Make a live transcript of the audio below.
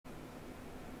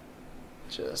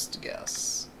Just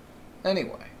guess.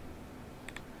 Anyway.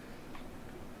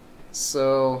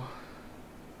 So,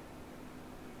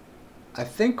 I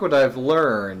think what I've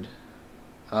learned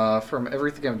from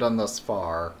everything I've done thus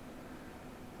far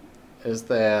is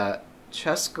that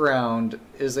ChessGround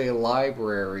is a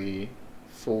library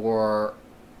for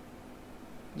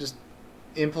just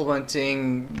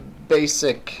implementing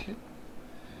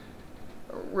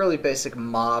really basic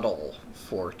model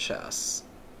for chess.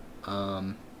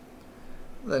 The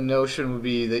notion would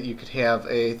be that you could have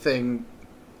a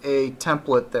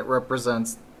template that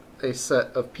represents a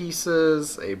set of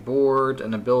pieces, a board,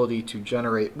 an ability to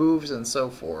generate moves, and so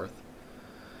forth.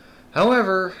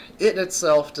 However, it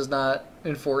itself does not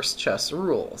enforce chess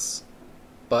rules,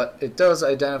 but it does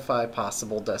identify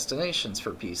possible destinations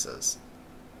for pieces.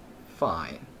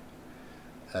 Fine.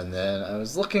 And then I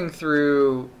was looking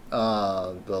through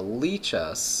the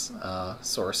Lichess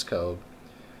source code,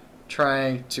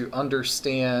 trying to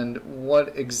understand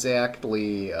what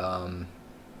exactly,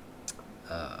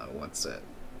 what's it?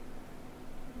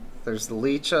 There's the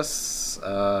Lichess,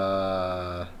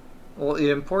 well, it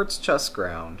imports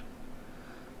ChessGround,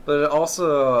 but it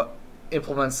also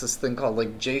implements this thing called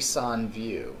like JSON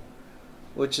view,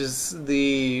 which is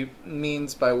the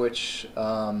means by which,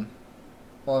 well,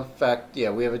 in fact,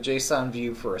 yeah, we have a JSON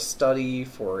view for a study,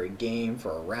 for a game,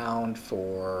 for a round,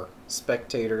 for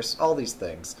spectators, all these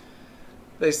things.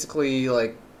 Basically,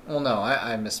 like, well, no,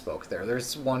 I misspoke there.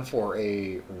 There's one for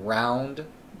a round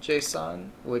JSON,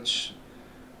 which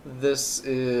this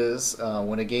is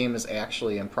when a game is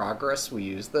actually in progress, we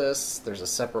use this. There's a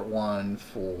separate one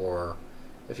for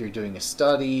if you're doing a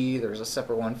study. There's a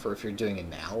separate one for if you're doing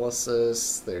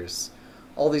analysis. There's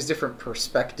all these different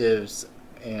perspectives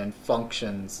and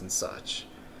functions and such.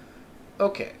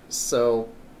 Okay, so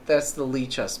that's the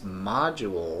Lichess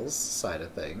modules side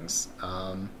of things.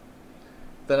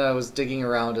 Then I was digging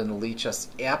around in the Lichess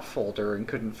app folder and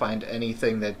couldn't find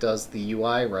anything that does the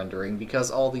UI rendering because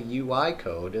all the UI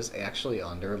code is actually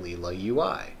under Leela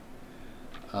UI.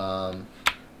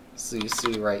 So you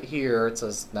see right here, it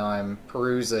says now I'm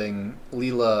perusing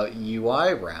Leela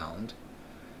UI round.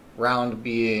 Round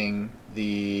being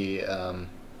the,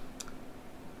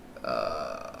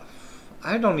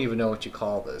 I don't even know what you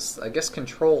call this. I guess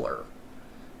controller.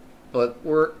 But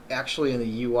we're actually in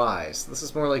the UI, so this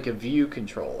is more like a view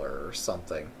controller or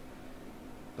something.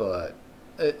 But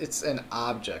it's an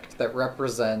object that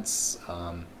represents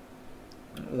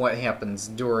what happens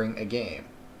during a game.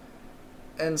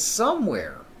 And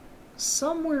somewhere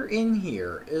in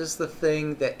here is the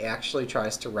thing that actually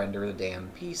tries to render the damn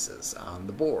pieces on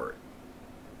the board.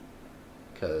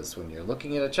 Because when you're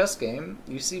looking at a chess game,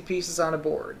 you see pieces on a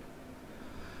board.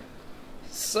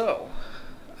 So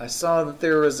I saw that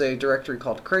there was a directory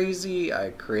called Crazy.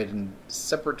 I created a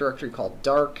separate directory called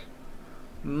Dark.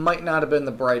 Might not have been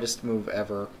the brightest move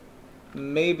ever.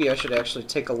 Maybe I should actually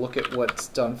take a look at what's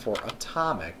done for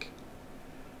Atomic.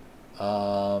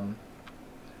 So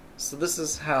this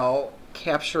is how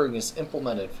capturing is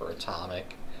implemented for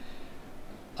Atomic.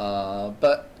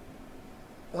 But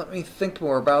let me think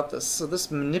more about this. So this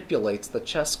manipulates the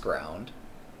ChessGround.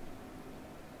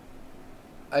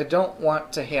 I don't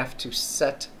want to have to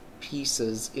set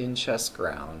pieces in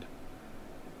ChessGround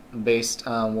based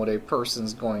on what a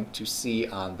person's going to see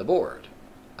on the board.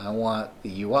 I want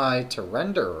the UI to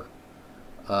render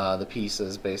the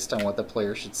pieces based on what the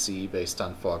player should see based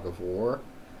on Fog of War,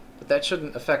 but that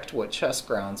shouldn't affect what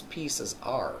ChessGround's pieces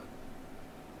are.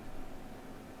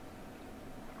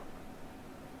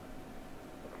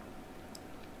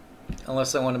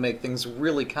 Unless I want to make things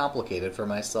really complicated for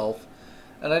myself.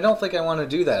 And I don't think I want to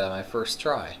do that on my first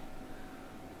try.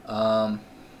 I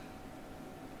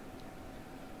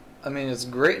mean, it's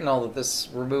great and all that this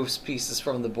removes pieces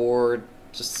from the board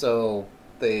just so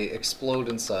they explode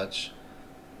and such.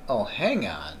 Oh, hang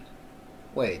on.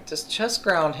 Wait, does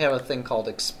ChessGround have a thing called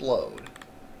explode?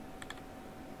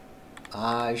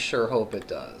 I sure hope it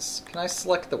does. Can I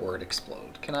select the word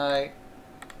explode? Can I?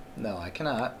 No, I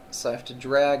cannot. So I have to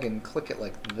drag and click it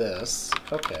like this.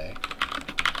 Okay.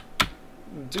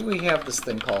 Do we have this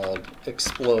thing called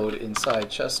explode inside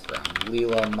ChessGround?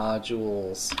 Leela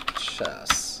modules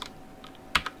chess.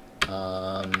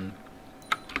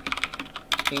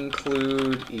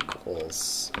 Include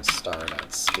equals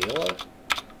starnet Scala.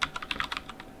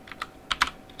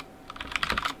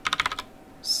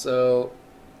 So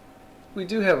we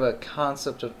do have a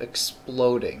concept of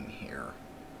exploding here.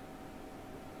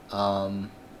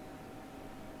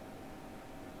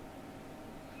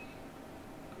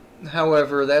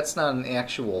 However, that's not an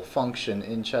actual function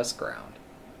in ChessGround.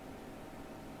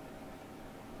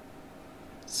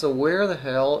 So where the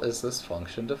hell is this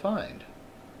function defined?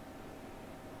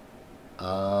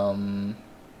 Well,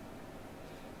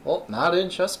 not in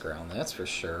Chessground, that's for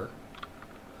sure.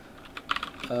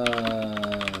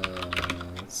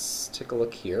 Let's take a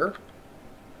look here.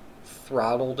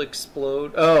 Throttled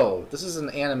explode. Oh, this is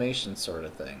an animation sort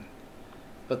of thing.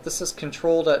 But this is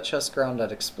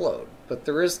control.chessground.explode. But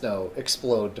there is no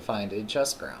explode defined in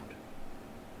Chessground.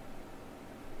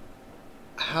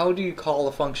 How do you call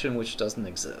a function which doesn't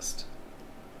exist?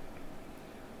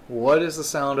 What is the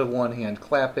sound of one hand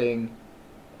clapping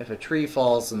if a tree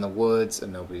falls in the woods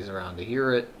and nobody's around to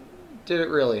hear it? Did it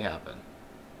really happen?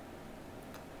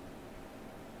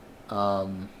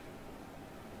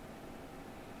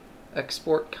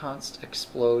 Export const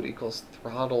explode equals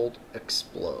throttled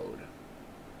explode.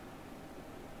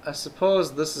 I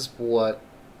suppose this is what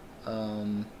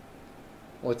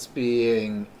what's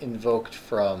being invoked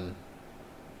from,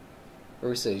 where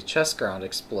we say Chessground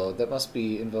explode. That must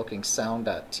be invoking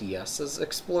sound.ts's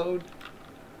explode.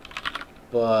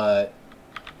 But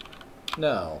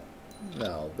no,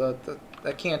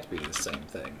 that can't be the same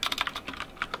thing.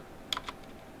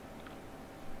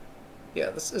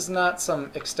 Yeah, this is not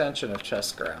some extension of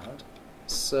Chessground.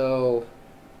 So,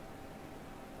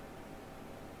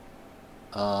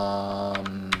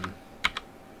 fine.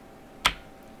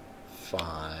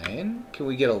 Can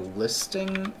we get a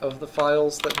listing of the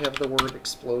files that have the word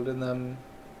explode in them?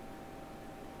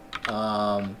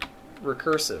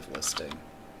 Recursive listing.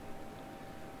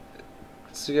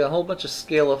 So you got a whole bunch of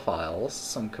Scala files,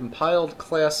 some compiled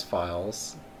class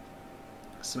files,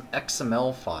 some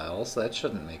XML files. That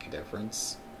shouldn't make a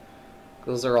difference.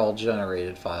 Those are all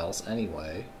generated files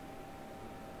anyway.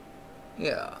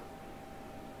 Yeah.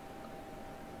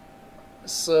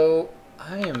 So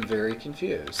I am very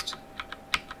confused.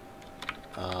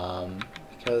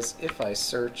 Because if I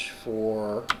search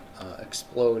for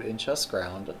explode in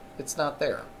Chessground, it's not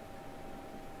there.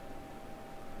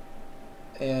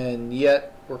 And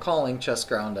yet we're calling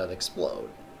Chessground.explode.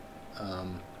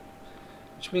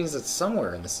 Which means that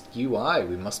somewhere in this UI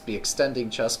we must be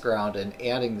extending Chessground and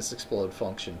adding this explode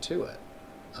function to it.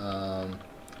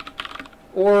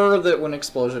 Or that when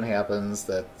explosion happens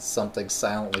that something's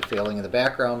silently failing in the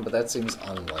background, but that seems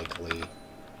unlikely.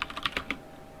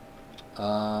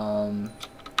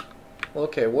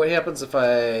 Okay, what happens if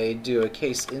I do a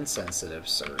case insensitive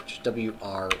search?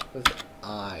 WR with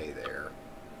I there.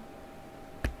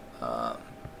 I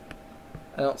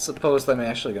don't suppose I'm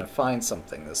actually going to find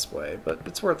something this way, but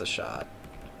it's worth a shot.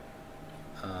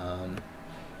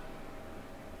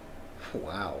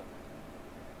 Wow.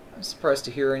 I'm surprised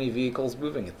to hear any vehicles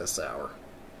moving at this hour.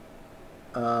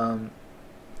 Yeah,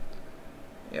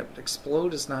 but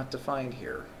explode is not defined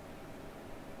here.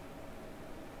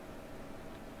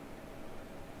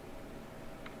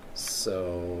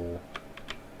 So,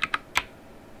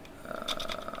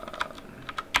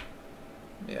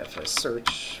 yeah, if I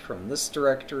search from this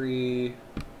directory,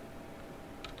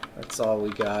 that's all we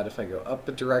got. If I go up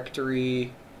a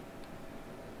directory,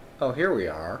 oh, here we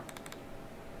are.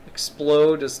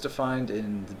 Explode is defined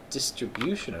in the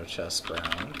distribution of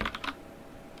Chessground.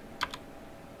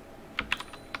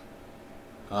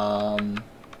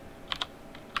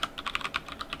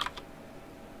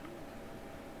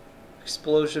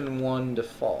 Explosion 1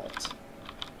 default.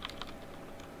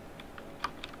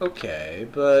 Okay,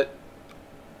 but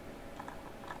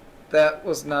that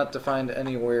was not defined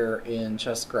anywhere in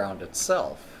Chessground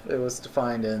itself. It was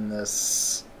defined in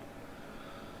this...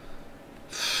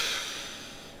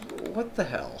 What the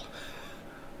hell?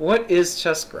 What is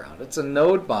Chessground? It's a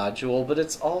node module, but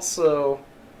it's also...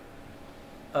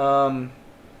 No,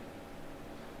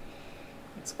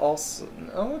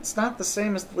 it's not the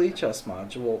same as the Lichess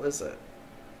module, is it?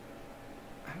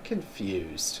 I'm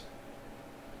confused.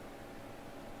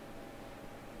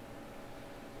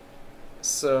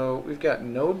 So we've got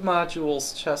node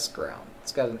modules Chessground.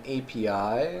 It's got an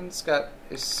API and it's got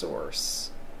a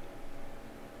source.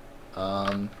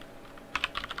 And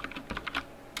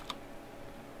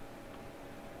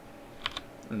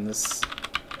this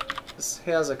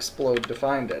has explode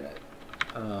defined in it.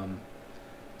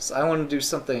 So I want to do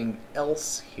something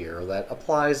else here that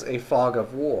applies a fog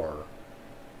of war.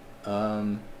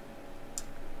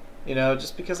 You know,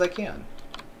 just because I can.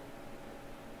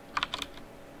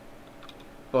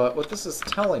 But what this is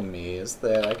telling me is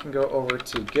that I can go over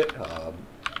to GitHub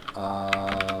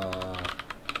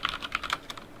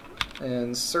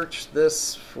and search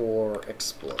this for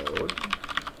explode.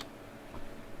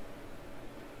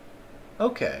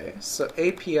 Okay, so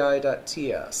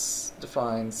API.ts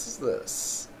defines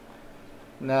this.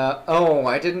 Now, oh,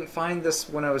 I didn't find this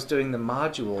when I was doing the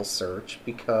module search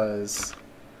because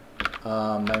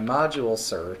my module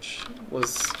search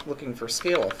was looking for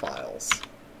Scala files.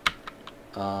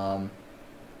 Now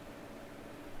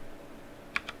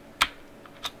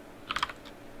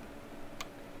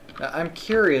I'm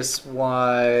curious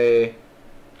why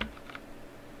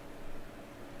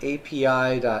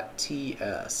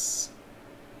API.ts.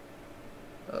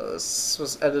 This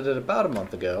was edited about a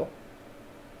month ago.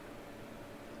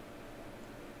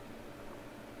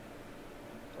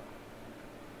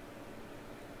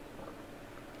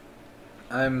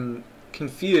 I'm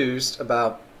confused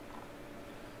about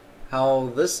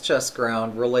how this chess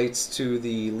ground relates to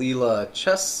the Leela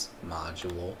chess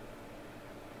module,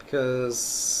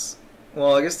 because,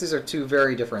 well, I guess these are two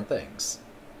very different things.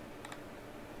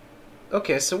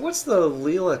 Okay, so what's the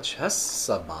Leela chess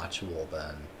submodule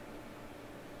then?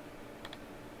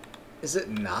 Is it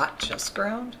not chess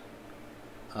ground?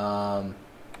 Like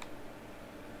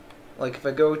if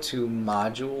I go to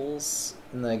modules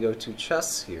and then I go to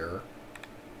chess here.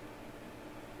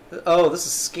 Oh, this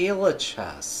is Scala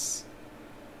chess.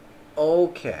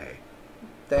 Okay,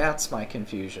 that's my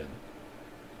confusion.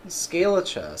 Scala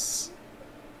chess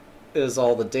is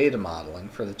all the data modeling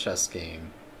for the chess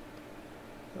game.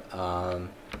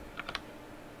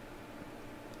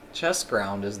 Chess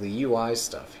ground is the UI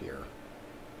stuff here.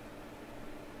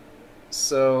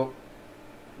 So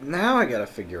now I gotta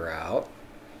figure out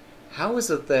how is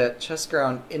it that chess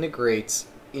ground integrates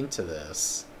into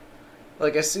this.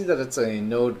 Like, I see that it's a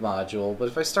node module, but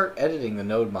if I start editing the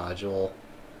node module,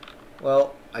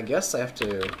 well, I guess I have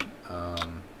to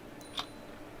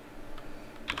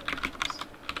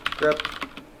grep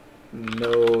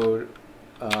node,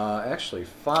 actually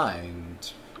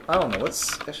find, I don't know,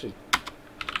 let's actually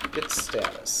get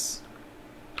status.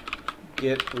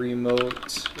 Get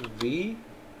remote v.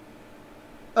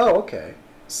 Oh, okay.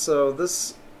 So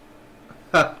this,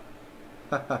 I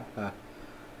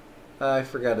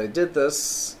forgot I did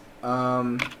this.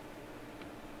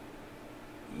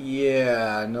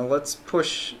 Yeah, no, let's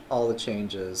push all the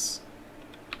changes.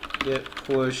 Git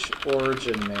push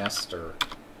origin master.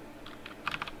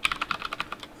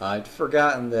 I'd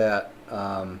forgotten that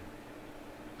I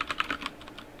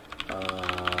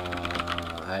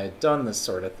had done this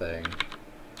sort of thing.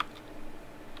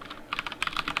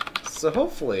 So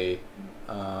hopefully,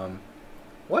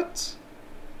 what?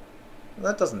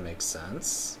 That doesn't make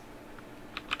sense.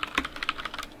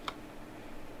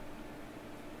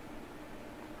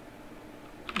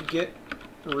 Get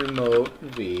remote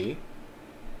v.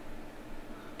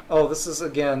 Oh, this is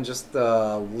again just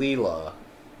Leela.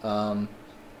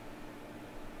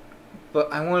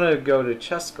 But I want to go to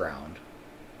chess ground.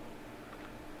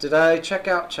 Did I check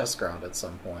out chess ground at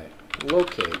some point?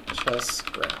 Locate chess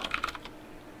ground.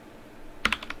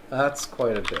 That's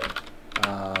quite a bit.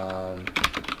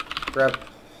 Grep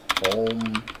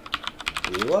home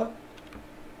Leela.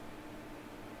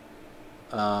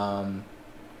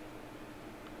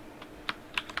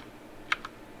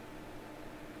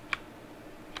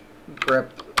 Grep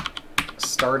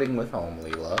starting with home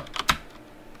Leela.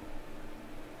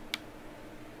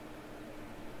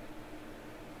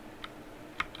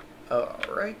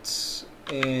 Alright,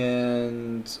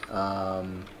 and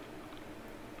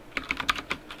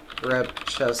grep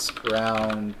chess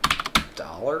ground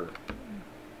 $.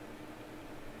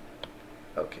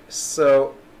 Okay,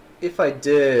 so if I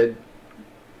did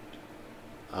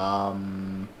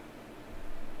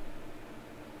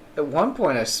at one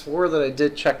point I swore that I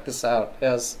did check this out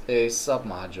as a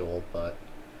submodule, but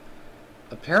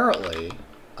apparently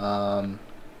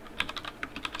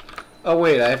oh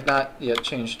wait, I have not yet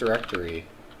changed directory.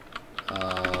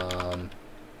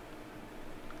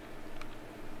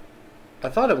 I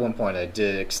thought at one point I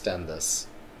did extend this,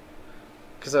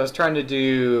 because I was trying to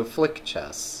do flick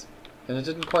chess, and it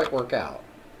didn't quite work out.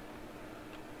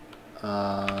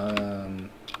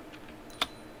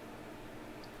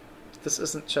 This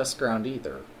isn't chess ground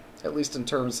either, at least in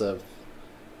terms of,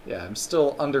 yeah, I'm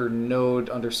still under node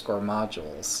underscore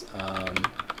modules.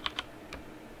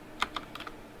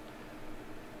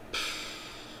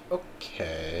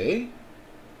 Okay.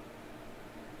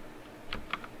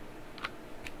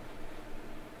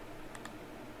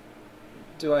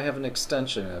 Do I have an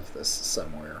extension of this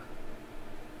somewhere?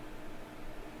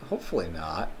 Hopefully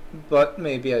not, but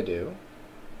maybe I do.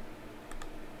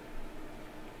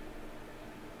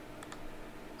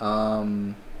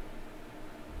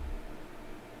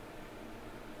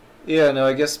 Yeah, no,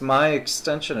 I guess my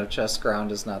extension of chess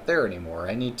ground is not there anymore.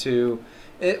 I need to,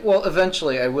 well,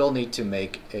 eventually I will need to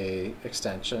make a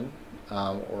extension,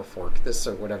 or fork this,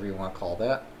 or whatever you want to call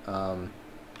that.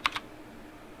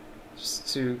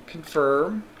 Just to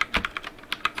confirm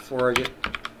before I get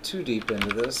too deep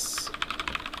into this.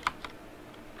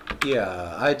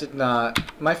 Yeah, I did not...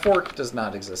 My fork does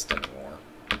not exist anymore,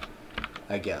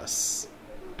 I guess.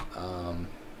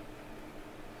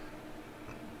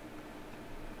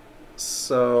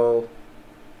 So,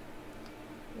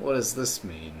 what does this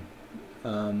mean?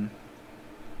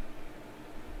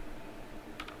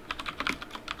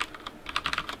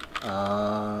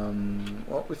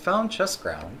 Well, we found chest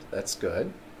ground. That's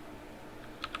good.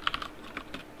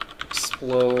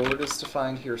 Explode is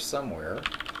defined here somewhere.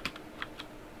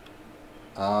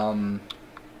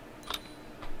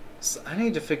 So I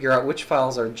need to figure out which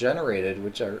files are generated,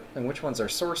 and which ones are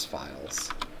source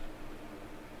files.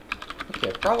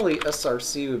 Okay, probably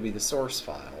SRC would be the source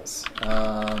files.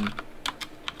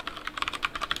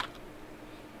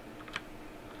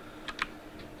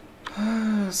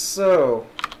 So,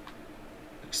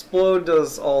 Explode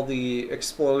does all the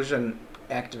explosion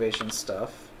activation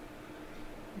stuff,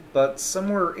 but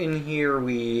somewhere in here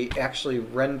we actually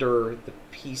render the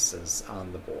pieces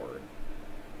on the board.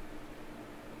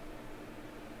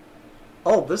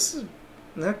 Oh,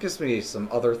 that gives me some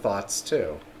other thoughts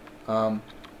too. Well,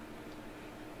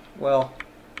 I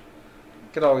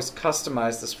could always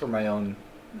customize this for my own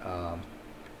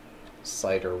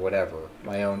site or whatever,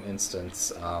 my own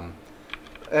instance.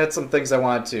 I had some things I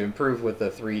wanted to improve with the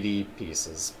 3D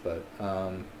pieces, but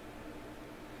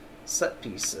set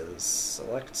pieces,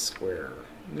 select square,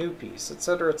 new piece,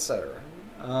 etc., etc.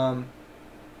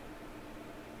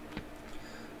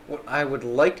 What I would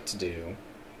like to do,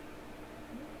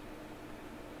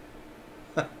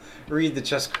 read the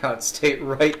chest ground state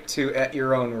right to at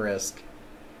your own risk.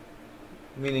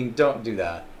 Meaning, don't do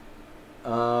that.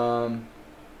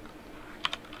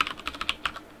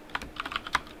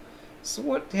 So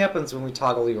what happens when we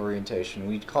toggle the orientation?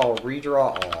 We call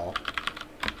redraw all.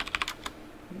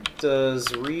 Does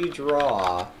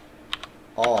redraw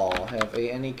all have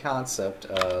any concept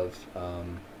of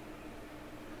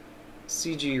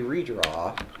CG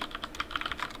redraw?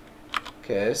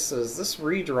 Okay, so does this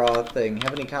redraw thing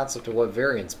have any concept of what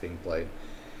variant's being played?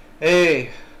 Hey,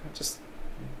 just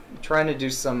trying to do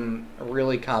some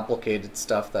really complicated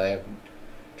stuff that I'm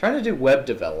trying to do web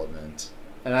development.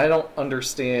 And I don't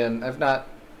understand, I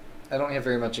don't have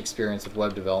very much experience with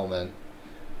web development.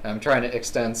 I'm trying to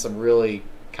extend some really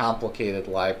complicated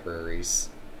libraries,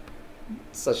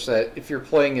 such that if you're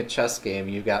playing a chess game,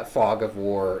 you've got Fog of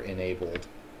War enabled.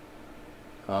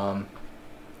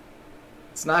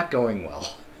 It's not going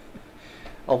well.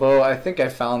 Although I think I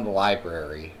found the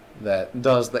library that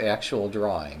does the actual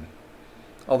drawing.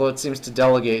 Although it seems to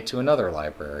delegate to another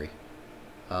library,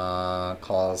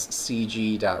 calls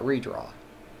cg.redraw.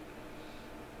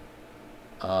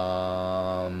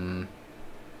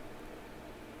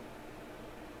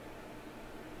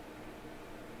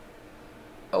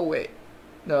 Oh wait,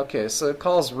 okay, so it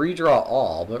calls redraw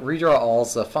all, but redraw all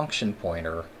is a function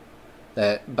pointer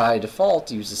that by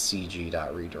default uses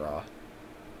cg.redraw.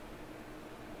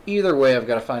 Either way, I've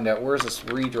got to find out where's this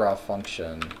redraw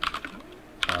function.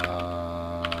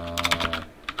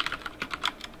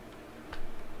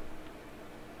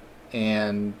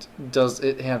 And does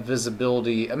it have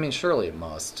visibility? I mean, surely it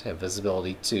must have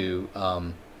visibility to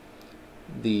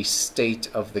the state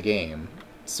of the game,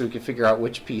 so we can figure out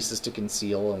which pieces to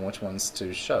conceal and which ones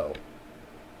to show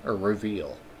or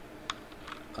reveal.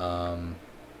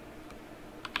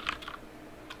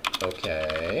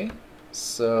 Okay,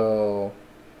 so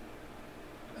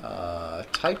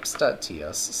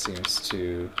types.ts seems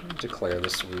to declare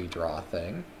this redraw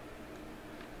thing.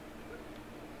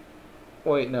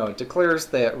 Wait, no, it declares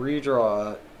that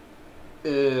redraw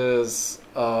is,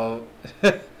 I'm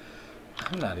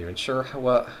not even sure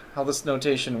how this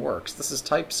notation works. This is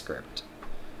TypeScript.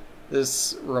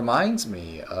 This reminds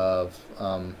me of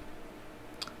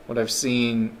what I've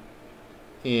seen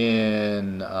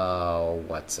in,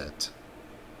 what's it?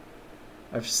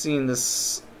 I've seen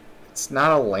this, it's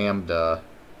not a lambda.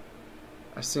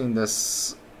 I've seen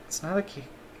this, it's not a,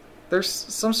 there's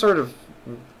some sort of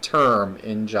term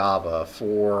in Java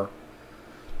for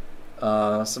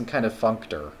some kind of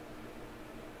functor.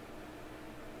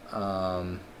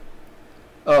 Oh,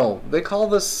 they call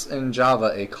this in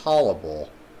Java a callable,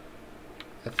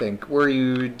 I think, where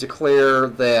you declare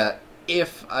that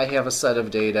if I have a set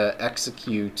of data,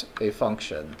 execute a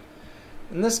function.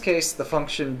 In this case, the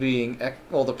function being,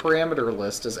 well, the parameter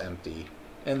list is empty,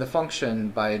 and the function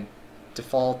by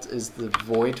default is the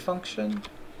void function.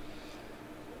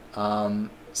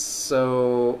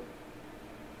 So,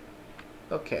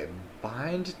 okay,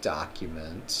 bind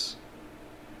document.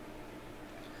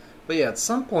 But yeah, at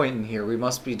some point in here we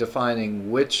must be defining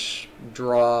which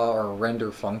draw or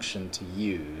render function to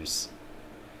use.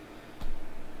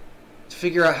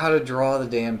 figure out how to draw the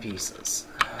damn pieces.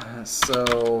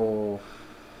 So...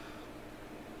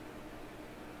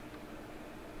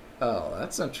 Oh,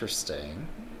 that's interesting.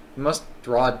 You must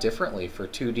draw differently for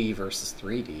 2D versus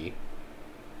 3D.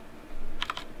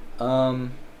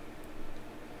 But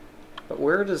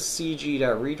where does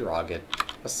cg.redraw get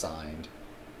assigned?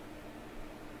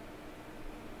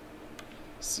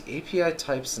 See API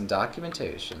types and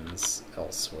documentations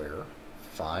elsewhere.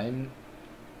 Fine.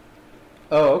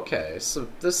 Oh, okay. So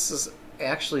this is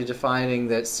actually defining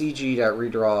that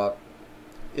cg.redraw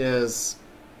is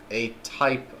a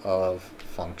type of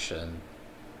function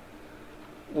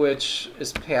which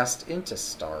is passed into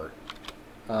start.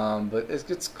 But it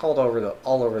gets called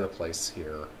all over the place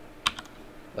here.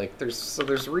 Like there's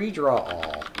redraw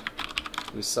all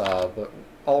we saw, but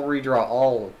all redraw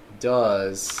all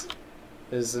does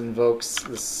is invokes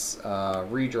this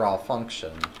redraw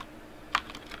function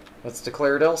that's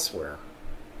declared elsewhere.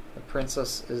 The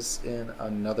princess is in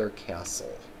another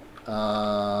castle.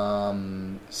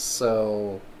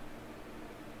 So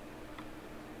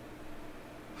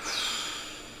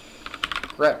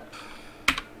grep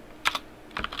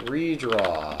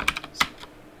redraw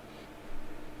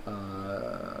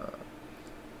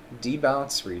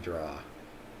debounce redraw.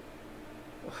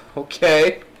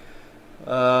 Okay.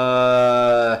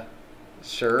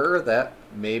 Sure, that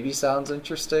maybe sounds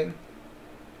interesting.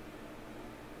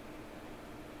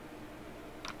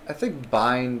 I think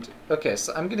bind... Okay,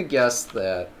 so I'm gonna guess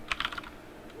that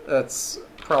that's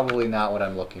probably not what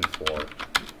I'm looking for.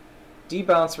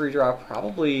 Debounce redraw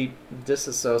probably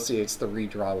disassociates the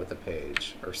redraw with the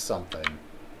page, or something.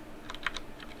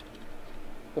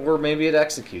 Or maybe it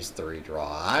executes the redraw.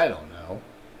 I don't know.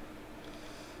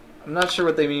 I'm not sure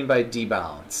what they mean by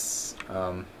debounce.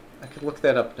 I could look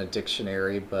that up in a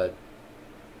dictionary, but...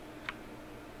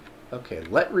 Okay,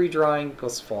 let redrawing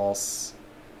equals false.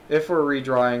 If we're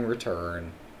redrawing,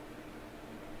 return.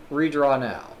 Redraw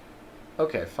now.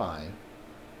 Okay, fine.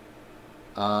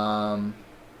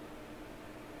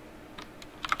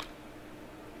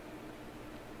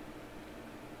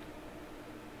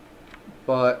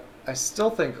 But I still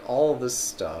think all of this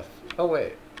stuff... Oh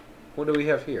wait, what do we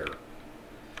have here?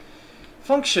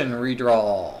 Function redraw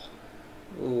all.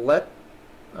 Let...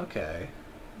 Okay.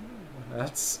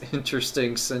 That's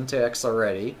interesting syntax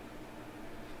already.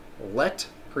 Let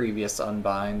previous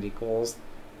unbind equals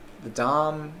the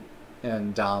DOM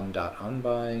and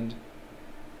DOM.unbind.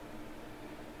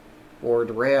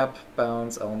 Board wrap,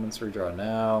 bounds, elements redraw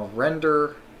now.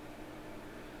 Render.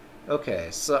 Okay,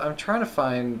 so I'm trying to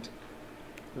find...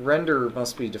 Render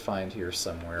must be defined here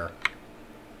somewhere.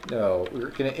 No,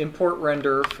 we're going to import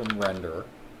render from render.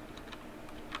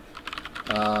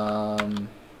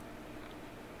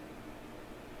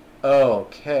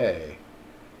 Okay.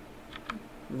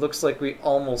 Looks like we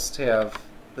almost have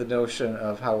the notion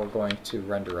of how we're going to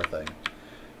render a thing.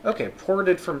 Okay,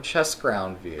 ported from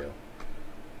chessground view.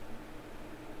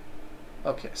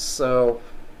 Okay, so...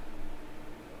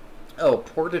 Oh,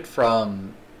 ported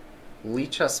from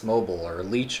Lichess Mobile, or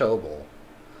Lichobal,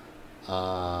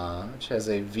 which has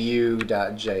a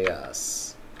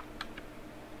view.js.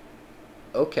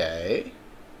 Okay.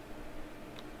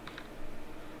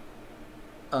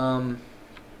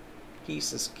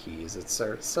 Pieces, keys,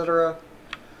 etc., etc.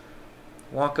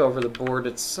 Walk over the board,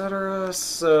 etc.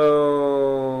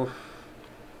 So...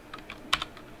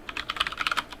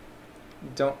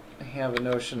 Don't have a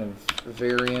notion of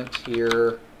variant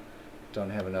here.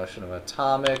 Don't have a notion of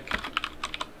atomic.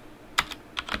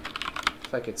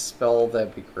 If I could spell,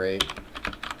 that'd be great.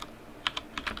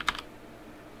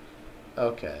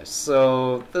 Okay,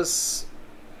 so this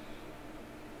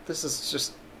is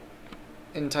just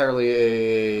entirely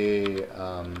a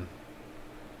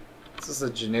this is a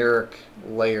generic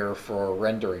layer for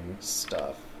rendering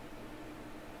stuff.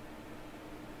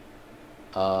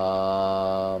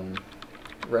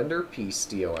 Render piece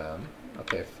DOM.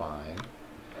 Okay, fine.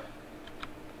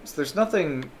 So there's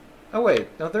nothing... Oh wait,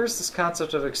 no, there's this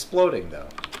concept of exploding, though.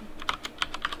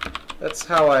 That's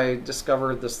how I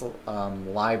discovered this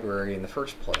library in the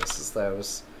first place, is that I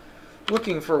was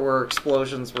looking for where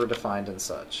explosions were defined and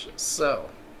such. So,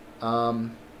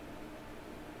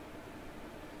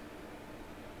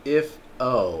 if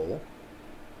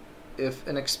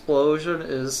an explosion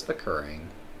is occurring,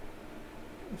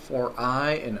 for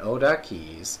I and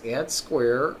O.keys, add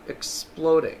square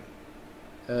exploding,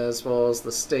 as well as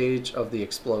the stage of the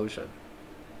explosion.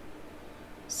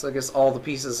 So I guess all the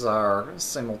pieces are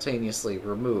simultaneously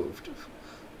removed.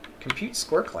 Compute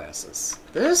square classes.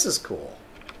 This is cool.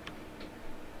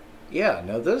 Yeah,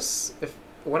 no, this...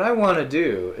 what I want to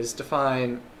do is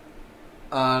define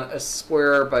on a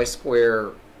square by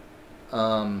square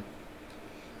I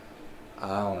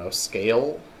don't know,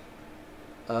 scale,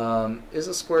 is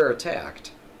a square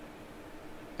attacked?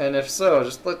 And if so,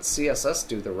 just let CSS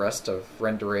do the rest of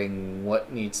rendering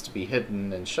what needs to be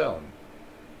hidden and shown.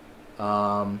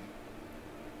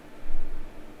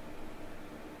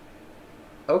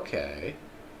 Okay.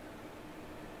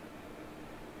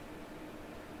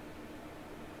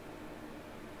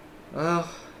 Well,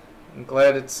 I'm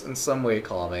glad it's in some way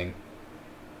calming.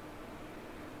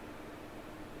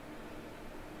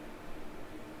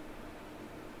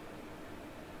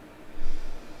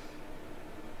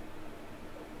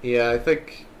 Yeah, I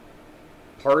think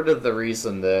part of the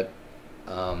reason that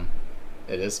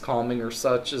it is calming or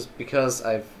such is because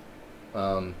I've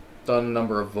done a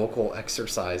number of vocal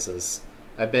exercises.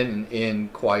 I've been in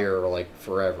choir like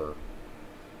forever.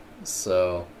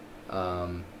 So, I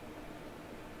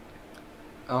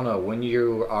don't know, when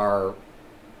you are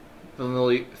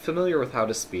familiar with how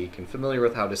to speak and familiar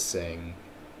with how to sing,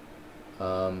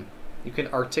 you can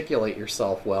articulate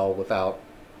yourself well without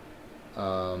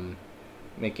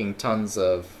making tons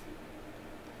of,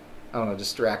 I don't know,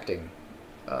 distracting.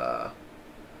 I'm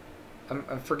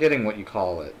forgetting what you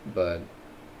call it, but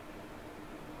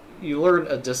you learn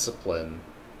a discipline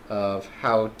of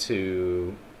how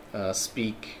to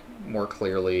speak more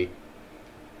clearly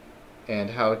and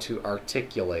how to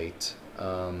articulate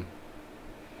a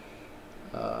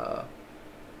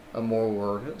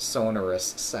more sonorous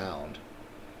sound.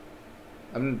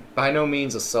 I'm by no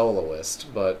means a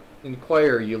soloist, but in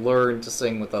choir you learn to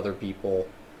sing with other people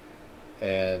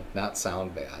and not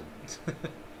sound bad.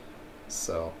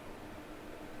 So,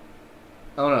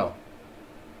 I don't know.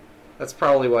 That's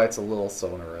probably why it's a little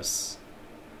sonorous.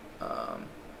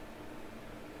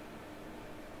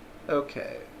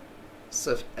 Okay.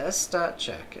 So if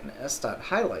s.check and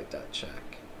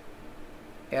s.highlight.check,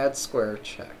 add square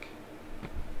check.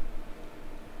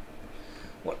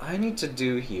 What I need to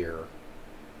do here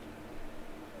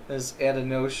is add a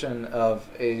notion of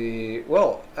a,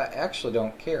 well, I actually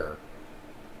don't care.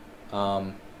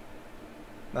 Now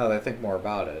that I think more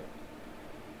about it.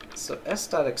 So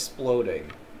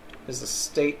s.exploding is a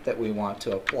state that we want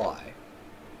to apply.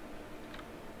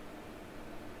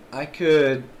 I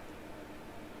could...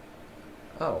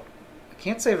 Oh, I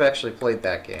can't say I've actually played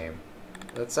that game.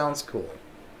 That sounds cool.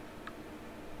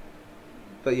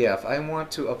 But yeah, if I want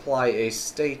to apply a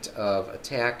state of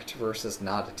attacked versus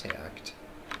not attacked,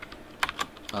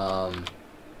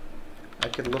 I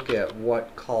could look at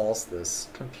what calls this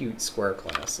compute square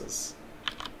classes.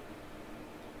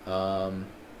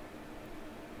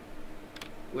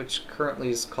 Which currently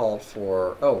is called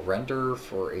for, oh, render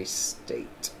for a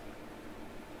state.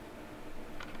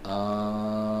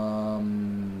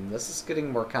 This is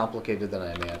getting more complicated than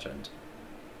I imagined.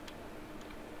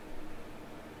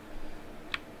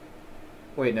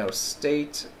 Wait, no,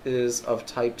 state is of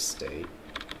type state.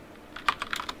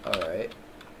 Alright.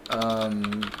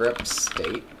 Grep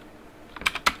state.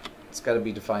 It's got to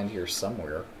be defined here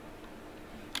somewhere.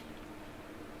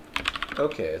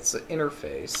 Okay, it's an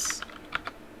interface.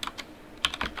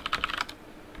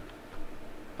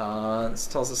 This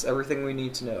tells us everything we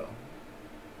need to know.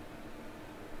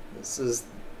 This is...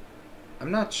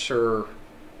 I'm not sure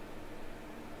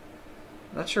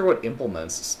what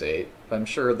implements a state, but I'm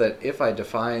sure that if I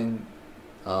define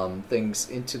things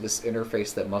into this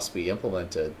interface that must be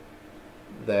implemented,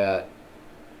 that...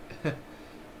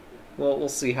 well, we'll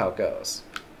see how it goes.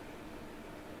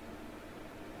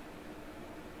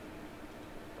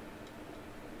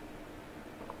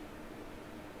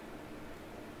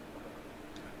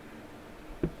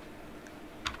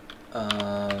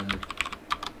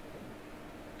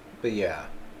 But yeah,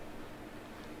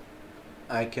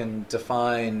 I can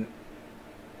define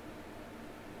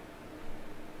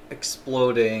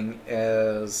exploding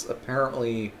as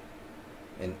apparently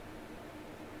an...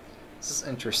 This is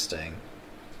interesting.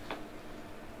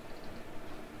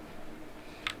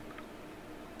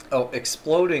 Oh,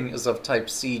 exploding is of type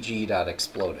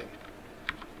cg.exploding.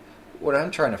 What I'm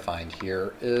trying to find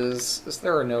here is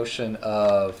there a notion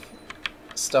of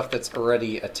stuff that's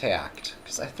already attacked?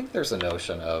 Because I think there's a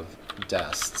notion of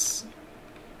dests.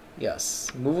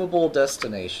 Yes, movable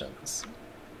destinations.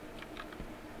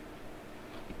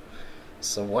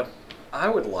 So what I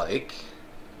would like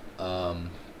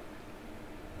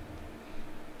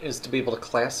is to be able to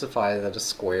classify that a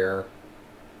square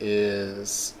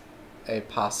is a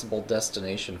possible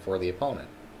destination for the opponent.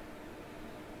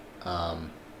 I'm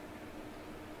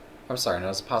sorry, no,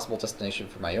 it's a possible destination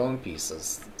for my own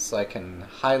pieces, so I can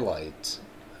highlight,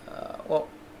 well,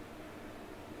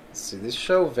 let's see, these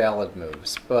show valid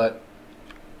moves, but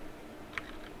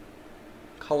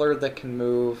color that can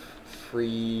move,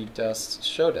 free dust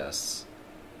show desks.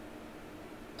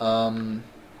 But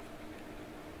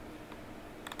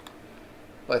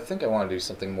I think I want to do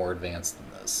something more advanced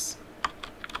than this.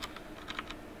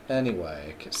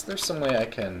 Anyway, because there's some way I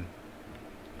can...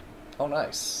 Oh,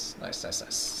 nice. Nice, nice,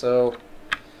 nice. So,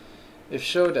 if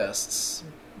show desks,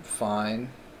 fine.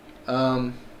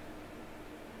 I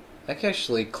can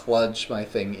actually kludge my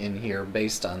thing in here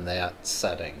based on that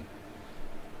setting.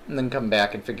 And then come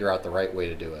back and figure out the right way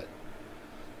to do it.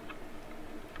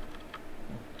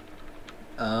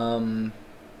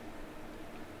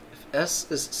 If S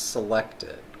is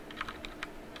selected...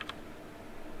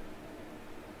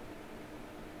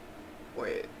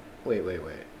 Wait.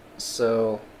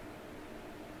 So...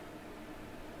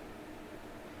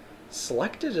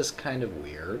 Selected is kind of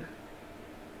weird.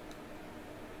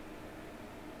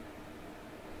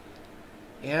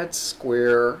 Add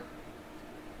square,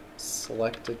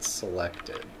 selected.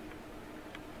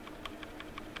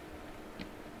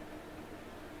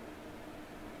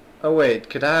 Oh wait,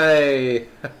 could I...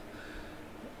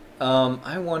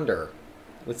 I wonder.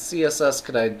 With CSS,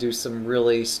 could I do some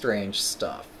really strange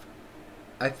stuff?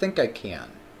 I think I can.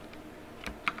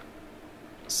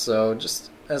 So,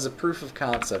 just as a proof of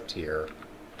concept here,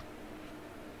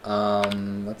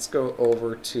 let's go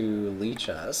over to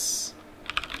Lichess.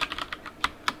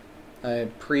 I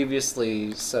had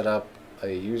previously set up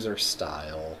a user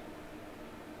style.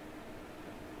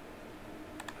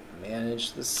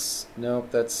 Manage this. Nope,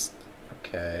 that's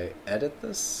okay. Edit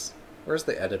this? Where's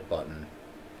the edit button?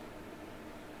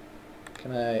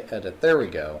 Can I edit? There we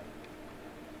go.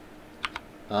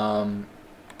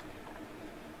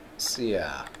 So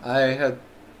yeah, I had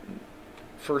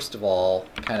first of all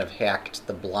kind of hacked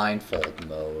the blindfold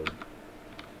mode.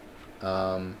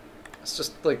 It's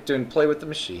just like doing play with the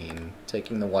machine,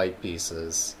 taking the white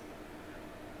pieces.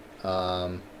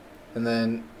 And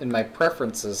then in my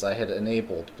preferences, I had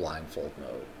enabled blindfold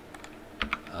mode.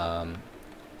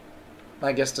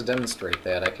 I guess to demonstrate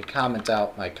that, I could comment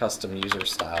out my custom user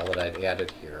style that I'd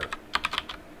added here.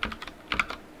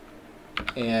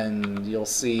 And you'll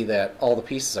see that all the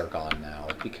pieces are gone now,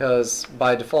 because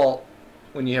by default,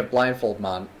 when you have blindfold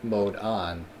mode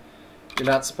on, you're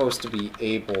not supposed to be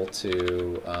able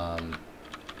to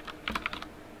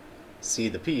see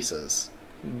the pieces.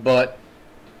 But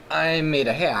I made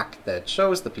a hack that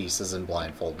shows the pieces in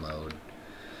blindfold mode,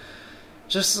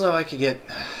 just so I could get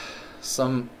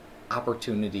some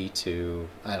opportunity to,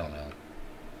 I don't know.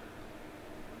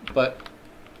 But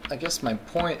I guess my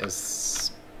point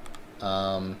is,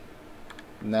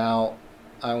 now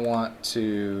I want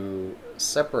to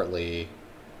separately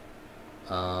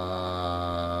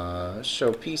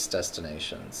show piece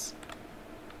destinations,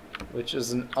 which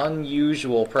is an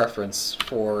unusual preference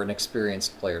for an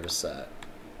experienced player to set.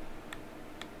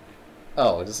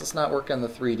 Oh, does this not work on the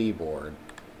 3D board?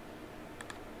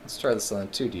 Let's try this on the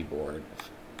 2D board.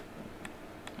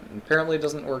 Apparently it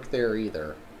doesn't work there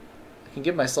either. I can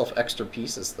give myself extra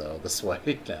pieces though this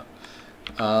way now.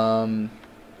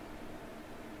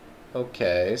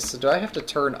 Okay, so do I have to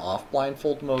turn off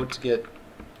blindfold mode to get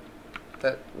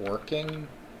that working?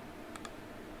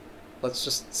 Let's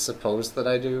just suppose that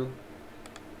I do.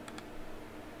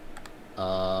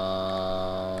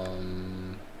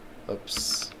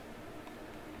 Oops.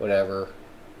 Whatever.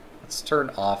 Let's turn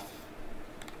off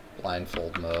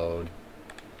blindfold mode.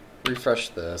 Refresh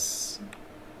this.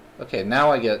 Okay,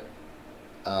 now I get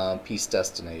piece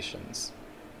destinations.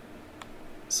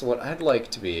 So what I'd like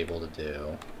to be able to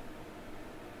do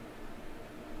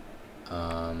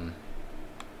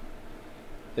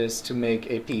is to make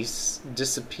a piece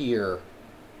disappear.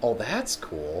 Oh, that's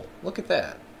cool. Look at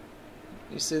that.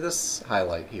 You see this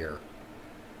highlight here,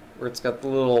 where it's got the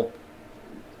little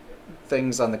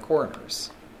things on the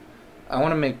corners. I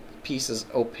want to make pieces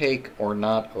opaque or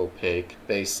not opaque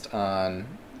based on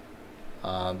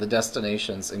the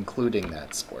destinations including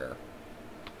that square.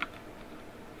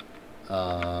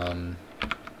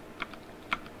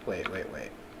 Wait.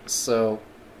 So,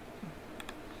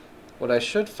 what I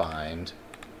should find,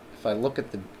 if I look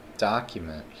at the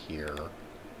document here,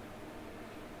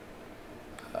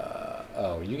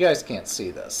 oh, you guys can't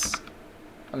see this.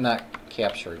 I'm not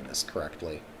capturing this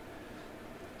correctly.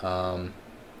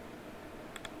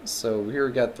 So here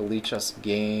we got the Lichess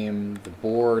game, the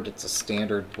board, it's a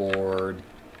standard board.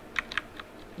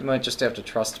 You might just have to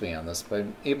trust me on this, but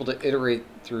I'm able to iterate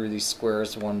through these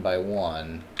squares one by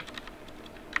one.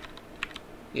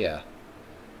 Yeah.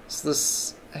 So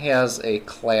this has a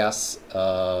class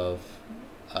of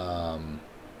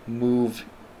move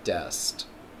dest.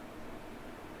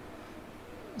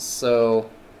 So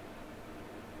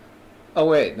Oh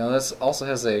wait, no, this also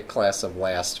has a class of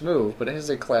last move, but it has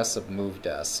a class of move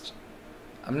dest.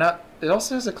 I'm not. It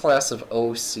also has a class of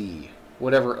OC,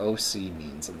 whatever OC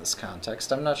means in this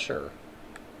context. I'm not sure.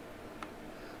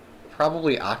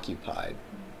 Probably occupied.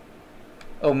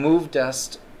 Oh, move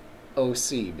dest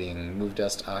OC being move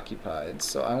dest occupied.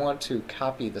 So I want to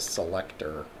copy the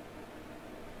selector.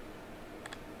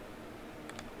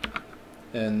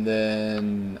 And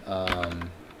then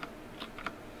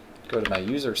go to my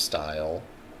user style,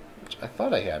 which I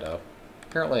thought I had up.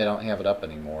 Apparently I don't have it up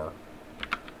anymore.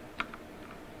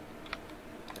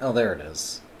 Oh, there it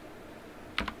is.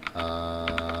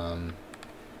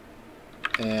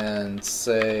 And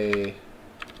say,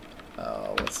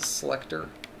 what's the selector?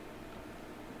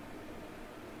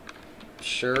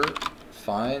 Sure,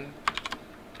 fine.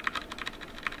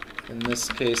 In this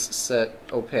case, set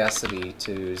opacity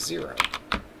to 0.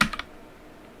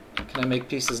 Can I make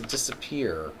pieces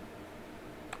disappear?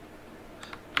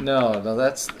 No,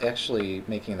 that's actually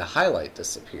making the highlight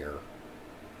disappear.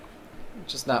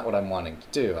 Which is not what I'm wanting to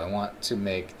do. I want to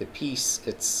make the piece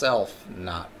itself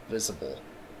not visible.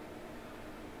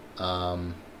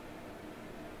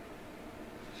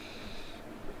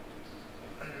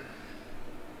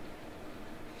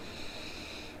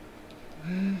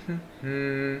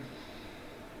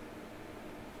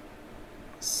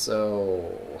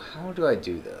 So, how do I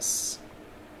do this?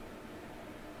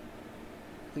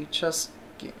 Just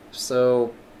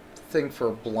so, thing for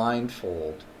a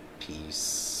blindfold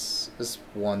piece is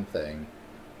one thing,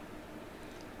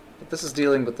 but this is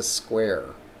dealing with the square.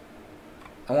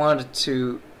 I wanted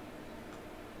to.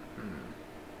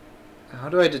 How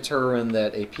do I determine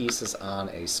that a piece is on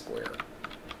a square?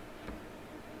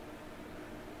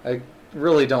 I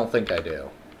really don't think I do.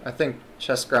 I think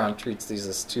Chessground treats these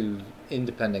as two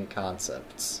independent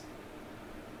concepts.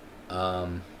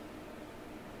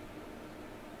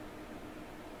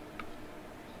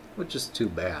 Which is too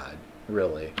bad,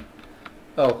 really.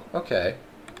 Oh, okay.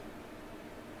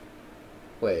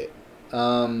 Wait.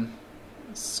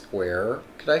 Square.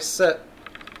 Could I set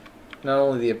not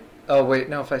only the... Oh, wait,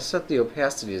 no, if I set the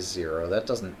opacity to 0, that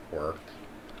doesn't work.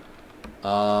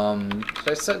 Could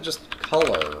I set just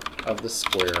color of the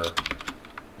square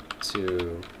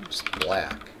to just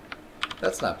black?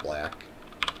 That's not black.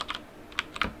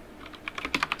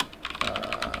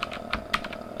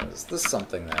 Is this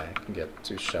something that I can get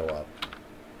to show up?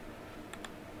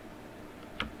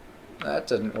 That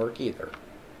didn't work either.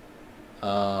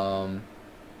 I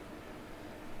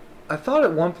thought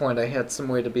at one point I had some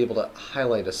way to be able to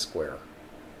highlight a square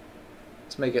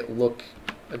to make it look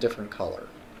a different color.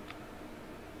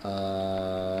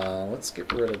 Let's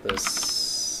get rid of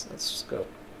this. Let's just go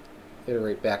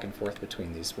iterate back and forth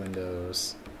between these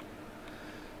windows.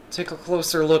 Take a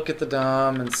closer look at the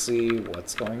DOM and see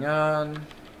what's going on.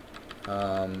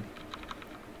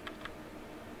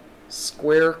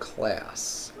 Square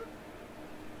class.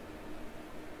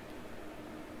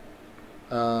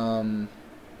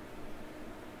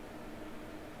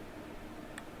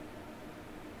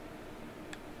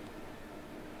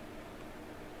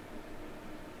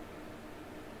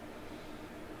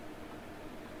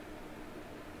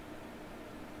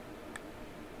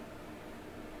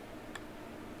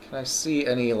 Can I see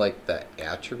any, like, the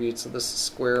attributes of this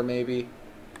square, maybe?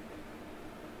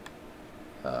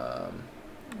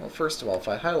 Well, first of all, if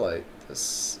I highlight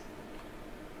this...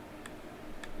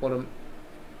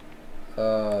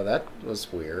 that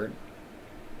was weird.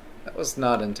 That was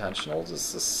not intentional.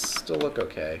 Does this still look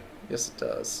okay? Yes, it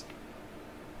does.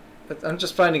 I'm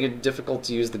just finding it difficult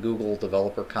to use the Google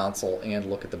Developer Console and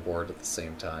look at the board at the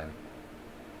same time.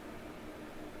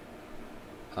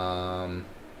 Oh,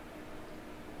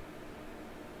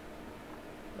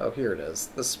 here it is.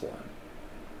 This one.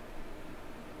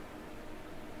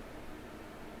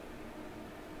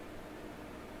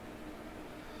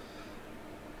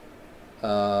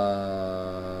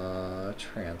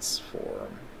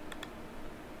 Transform.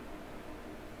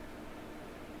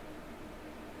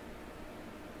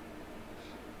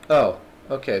 Oh,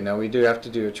 okay, now we do have to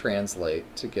do a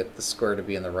translate to get the square to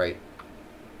be in the right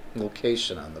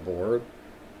location on the board.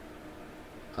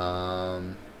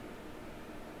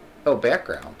 Oh,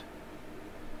 background.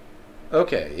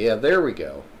 Okay, yeah, there we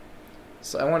go.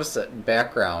 So I want to set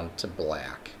background to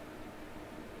black.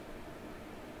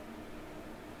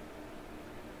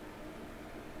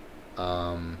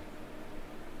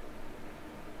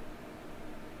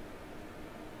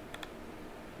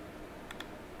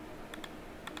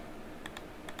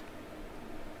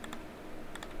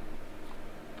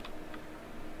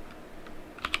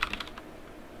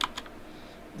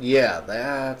 Yeah,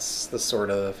 that's the sort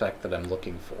of effect that I'm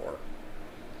looking for.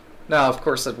 Now, of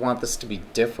course, I'd want this to be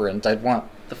different. I'd want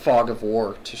the Fog of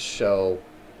War to show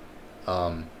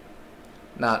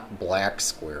not black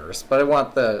squares, but I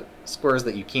want the squares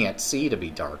that you can't see to be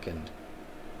darkened.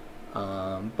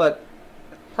 But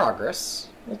progress,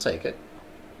 we'll take it.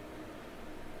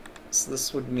 So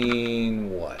this would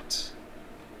mean what?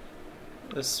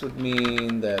 This would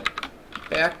mean that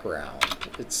background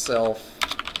itself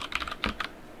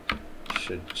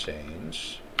should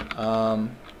change.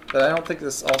 But I don't think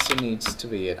this also needs to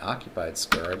be an occupied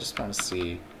square. I just want to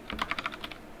see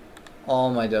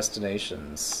all my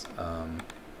destinations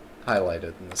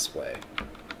highlighted in this way.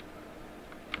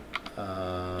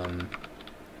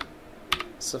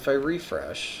 So if I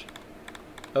refresh,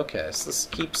 okay, so this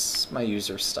keeps my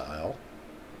user style.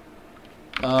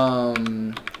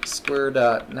 Square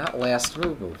dot, not last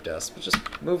move dest, but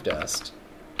just move dest.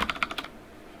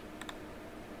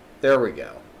 There we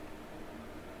go.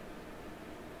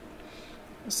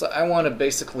 So I want to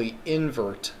basically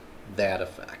invert that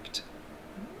effect.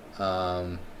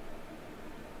 I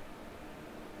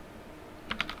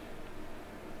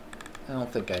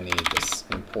don't think I need this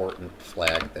important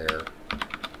flag there.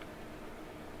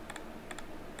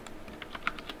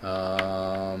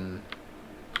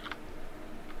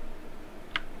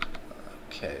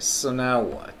 Okay, so now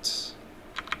what?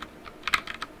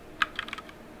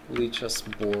 Leech us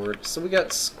board. So we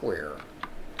got square.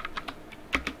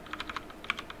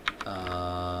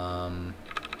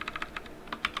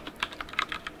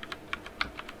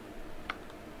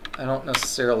 I don't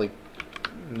necessarily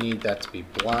need that to be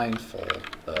blindfold,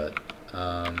 but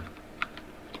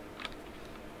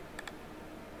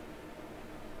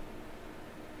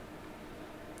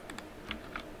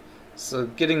so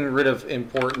getting rid of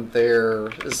important there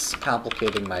is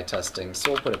complicating my testing,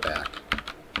 so we'll put it back.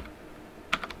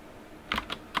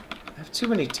 I have too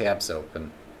many tabs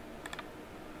open.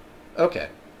 Okay.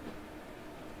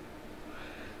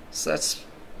 So that's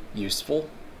useful.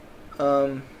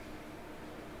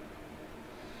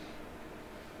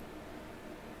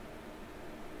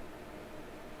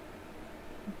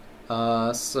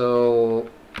 So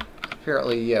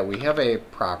apparently, yeah, we have a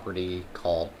property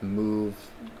called move-dest.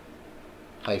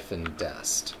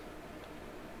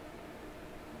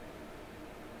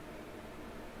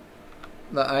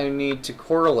 I need to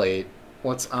correlate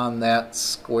what's on that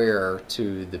square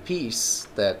to the piece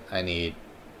that I need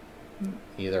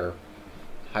either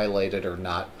highlighted or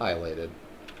not highlighted,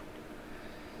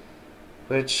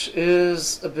 which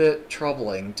is a bit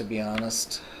troubling, to be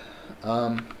honest.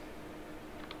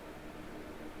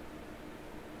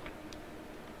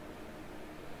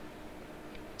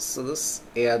 So this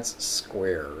adds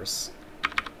squares,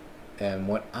 and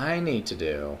what I need to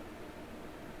do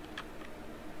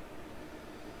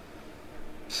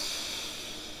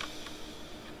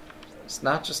is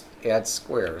not just add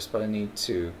squares, but I need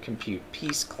to compute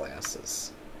piece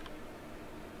classes,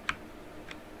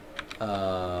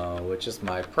 which is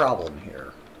my problem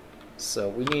here. So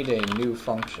we need a new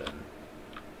function.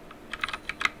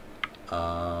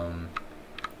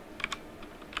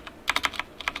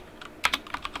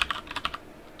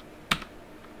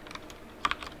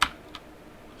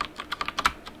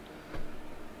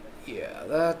 Yeah,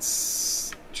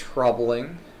 that's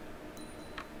troubling.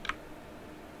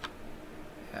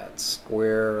 Add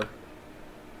square.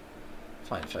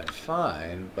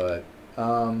 Fine, but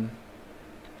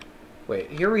wait,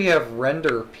 here we have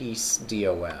render piece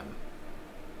DOM.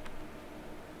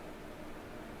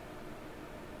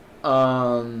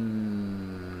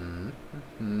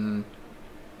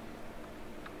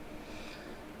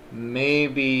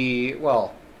 Maybe,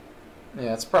 well,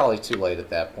 yeah, it's probably too late at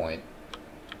that point.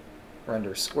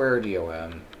 Render square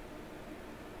DOM.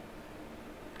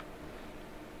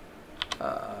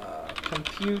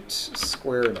 Compute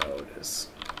square node is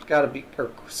gotta be,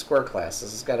 or square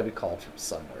classes has gotta be called from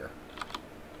somewhere.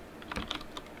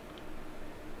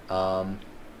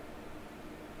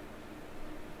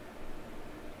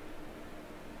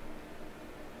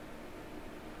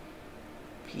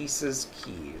 Pieces,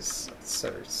 keys,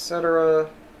 etc., etc.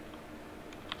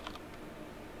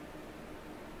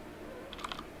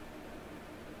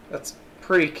 That's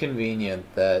pretty convenient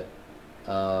that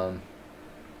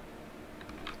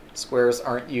squares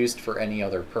aren't used for any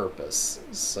other purpose.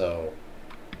 So,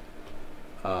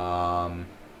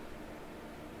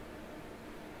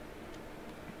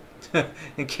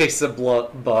 in case of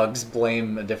bugs,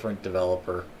 blame a different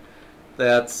developer.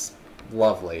 That's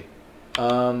lovely.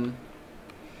 Okay,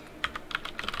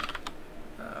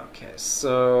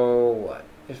 so what?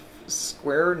 If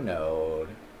square node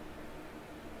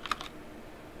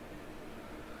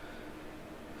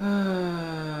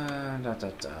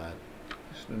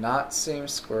not same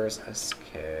square as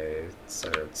SK,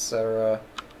 etc., etc.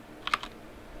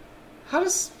 How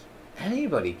does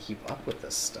anybody keep up with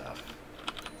this stuff?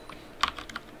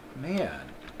 Man.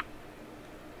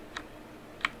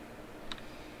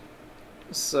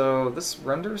 So this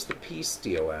renders the piece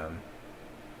DOM.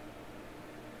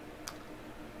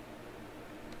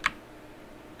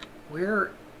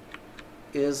 Where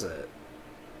is it?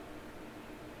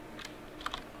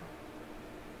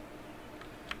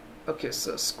 Okay,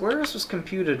 so squares was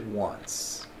computed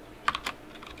once.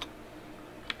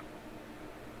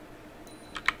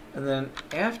 And then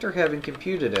after having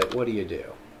computed it, what do you do?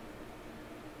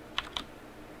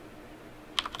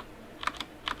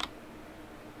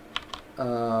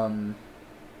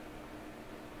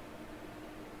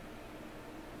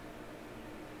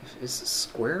 Is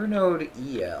square node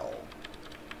EL?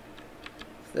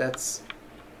 That's...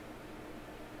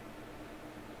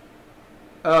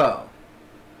 Oh.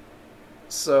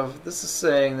 So this is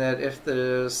saying that if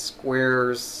the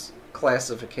square's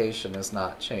classification is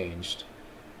not changed,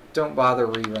 don't bother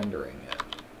re-rendering it,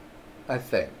 I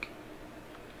think.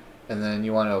 And then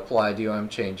you want to apply DOM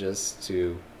changes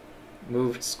to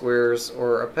moved squares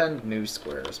or append new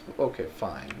squares. Okay,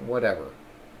 fine, whatever.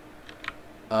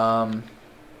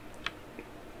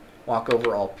 Walk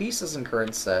over all pieces in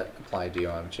current set, apply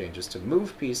DOM changes to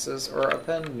move pieces or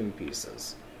append new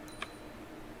pieces.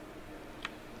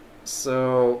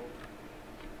 So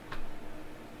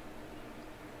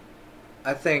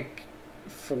I think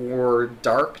for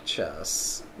dark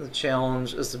chess, the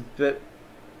challenge is a bit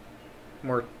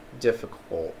more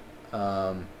difficult.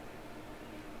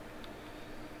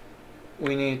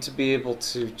 We need to be able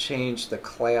to change the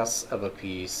class of a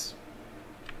piece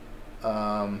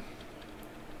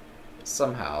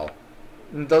somehow.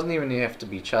 It doesn't even have to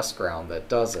be ChessGround that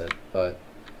does it, but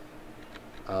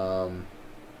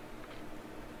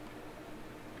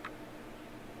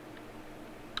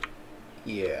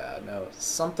yeah, no,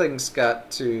 something's got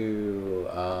to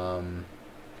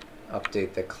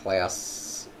update the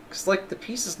class, because like the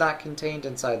piece is not contained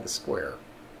inside the square.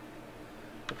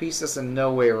 The piece is in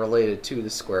no way related to the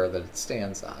square that it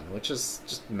stands on, which is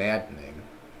just maddening.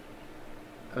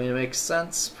 I mean, it makes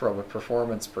sense from a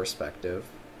performance perspective.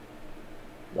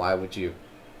 Why would you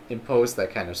impose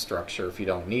that kind of structure if you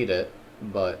don't need it?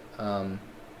 But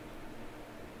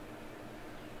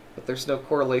there's no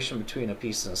correlation between a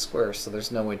piece and a square, so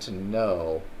there's no way to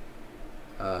know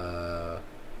or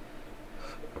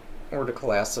to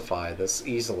classify this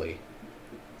easily.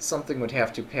 Something would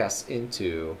have to pass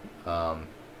into on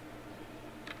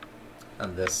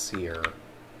this here,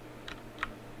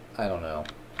 I don't know,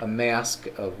 a mask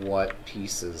of what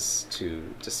pieces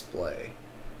to display.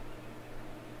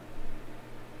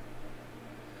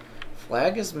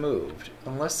 Flag is moved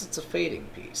unless it's a fading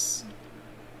piece.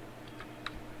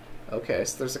 Okay,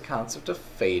 so there's a concept of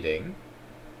fading.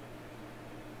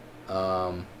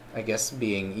 I guess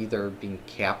either being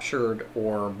captured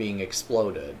or being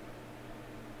exploded.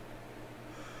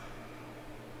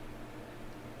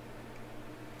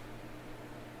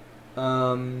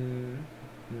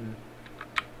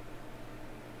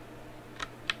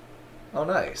 Oh,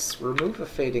 nice. Remove a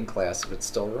fading class if it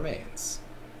still remains.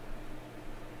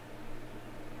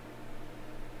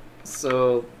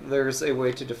 So there's a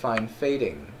way to define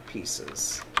fading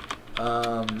pieces.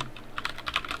 Can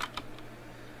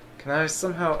I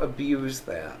somehow abuse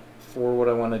that for what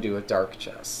I want to do with dark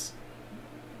chess?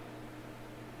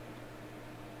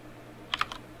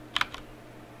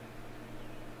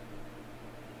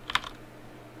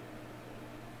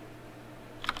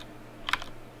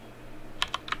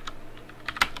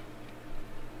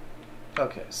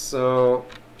 Okay, so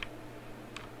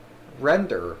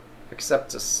render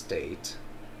accepts a state.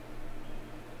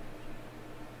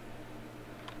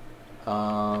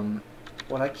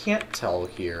 What I can't tell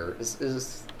here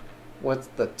is what's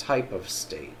the type of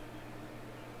state.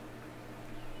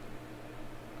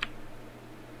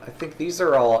 I think these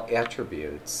are all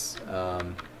attributes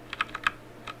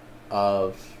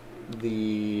of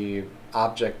the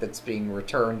object that's being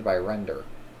returned by render.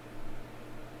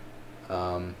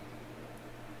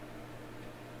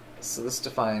 So this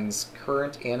defines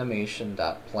current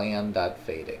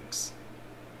animation.plan.fadings.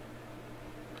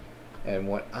 And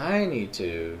what I need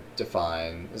to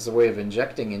define is a way of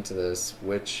injecting into this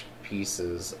which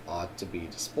pieces ought to be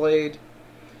displayed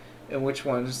and which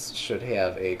ones should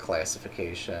have a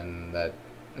classification that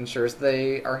ensures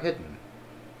they are hidden.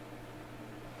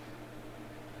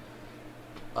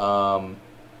 Or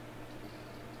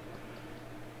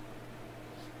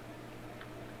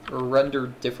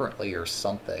rendered differently or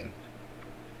something.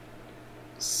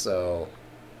 So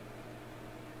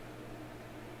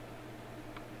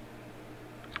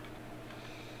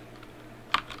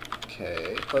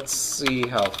Okay, let's see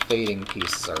how fading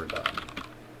pieces are done.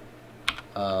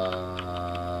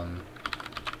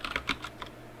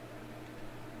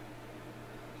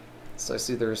 So I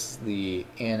see there's the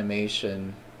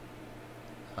animation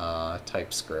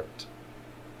TypeScript,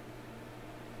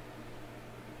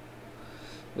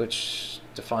 which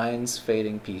defines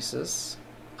fading pieces.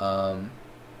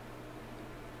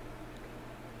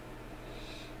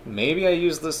 Maybe I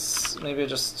use this, maybe I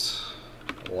just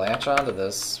latch onto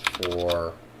this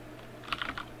for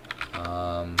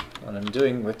what I'm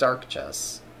doing with Dark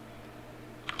Chess.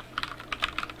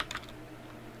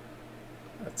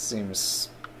 That seems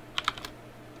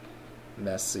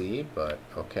messy, but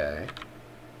okay.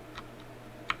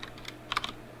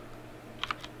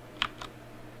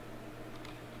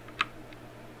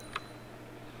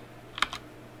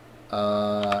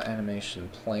 Animation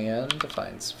plan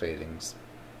defines fadings.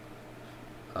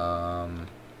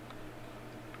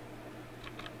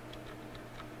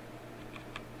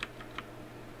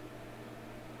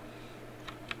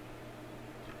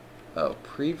 Oh,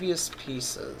 previous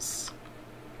pieces,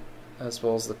 as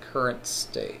well as the current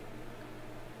state.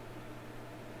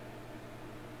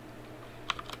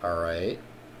 Alright.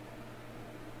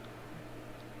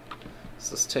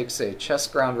 So this takes a chess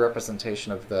ground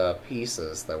representation of the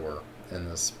pieces that were in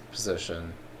this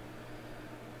position,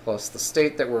 plus the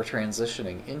state that we're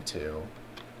transitioning into.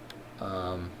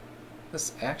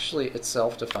 This actually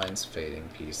itself defines fading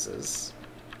pieces,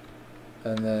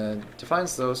 and then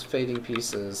defines those fading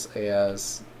pieces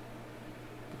as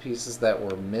the pieces that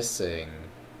were missing.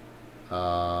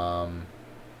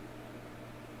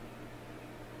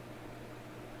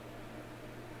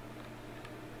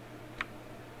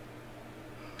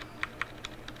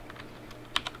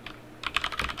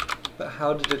 But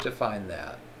how did it define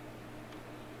that?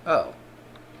 Oh.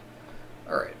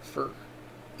 Alright, for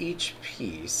each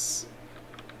piece,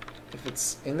 if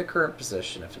it's in the current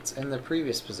position, if it's in the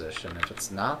previous position, if it's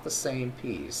not the same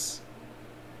piece,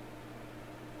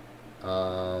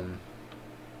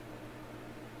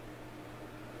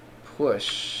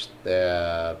 push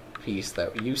the piece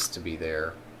that used to be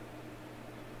there.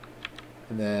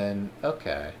 And then,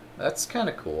 okay, that's kind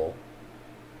of cool.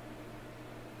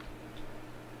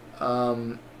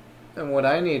 And what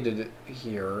I needed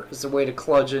here is a way to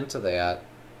kludge into that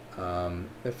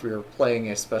if we were playing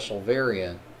a special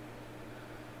variant.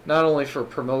 Not only for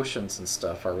promotions and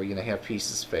stuff are we going to have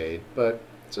pieces fade, but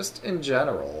just in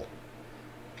general,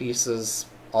 pieces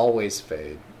always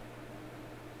fade.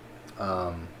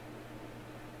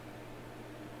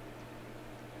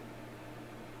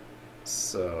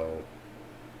 So,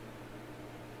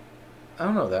 I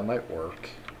don't know, that might work.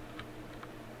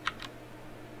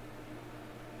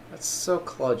 That's so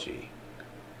kludgy.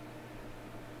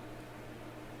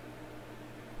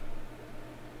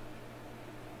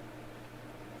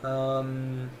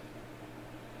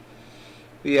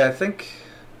 Yeah, I think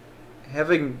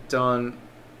having done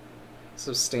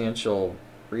substantial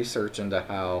research into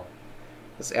how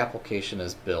this application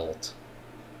is built,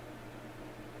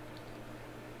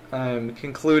 I'm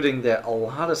concluding that a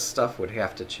lot of stuff would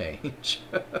have to change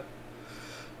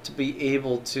to be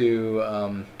able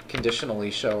to conditionally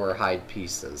show or hide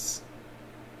pieces.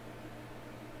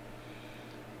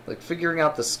 Like, figuring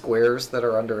out the squares that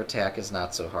are under attack is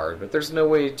not so hard, but there's no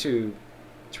way to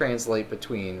translate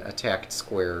between attacked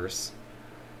squares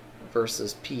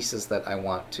versus pieces that I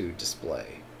want to display.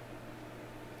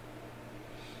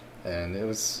 And it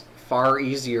was far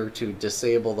easier to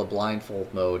disable the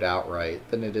blindfold mode outright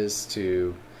than it is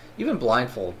to... Even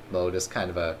blindfold mode is kind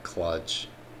of a kludge.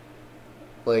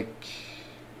 Like,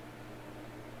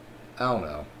 I don't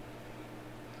know.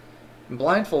 In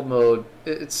blindfold mode,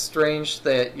 it's strange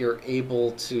that you're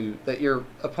able to... that your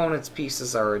opponent's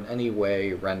pieces are in any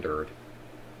way rendered.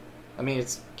 I mean,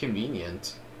 it's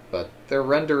convenient, but they're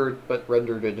rendered, but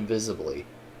rendered invisibly.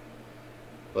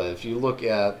 But if you look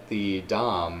at the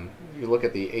DOM, you look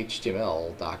at the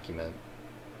HTML document,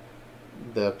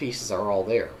 the pieces are all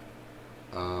there.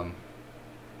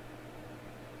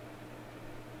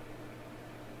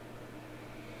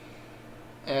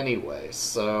 Anyway,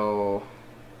 so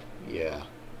yeah,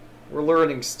 we're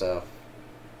learning stuff.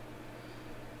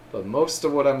 But most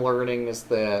of what I'm learning is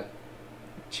that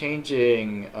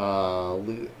changing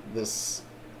this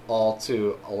all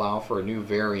to allow for a new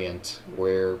variant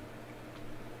where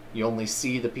you only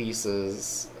see the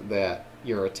pieces that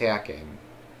you're attacking,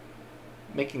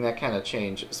 making that kind of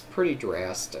change is pretty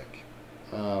drastic.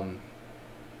 I'm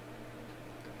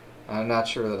not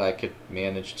sure that I could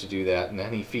manage to do that in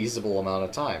any feasible amount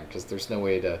of time, because there's no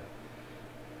way to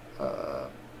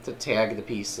tag the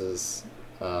pieces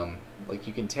Like,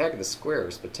 you can tag the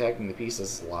squares, but tagging the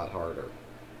pieces is a lot harder.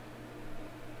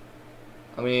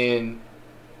 I mean,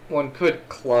 one could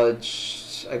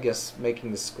kludge, I guess,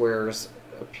 making the squares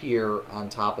appear on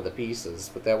top of the pieces,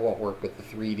 but that won't work with the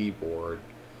 3D board.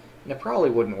 And it probably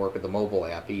wouldn't work with the mobile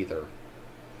app either.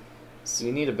 So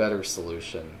you need a better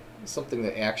solution. Something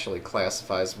that actually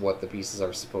classifies what the pieces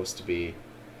are supposed to be.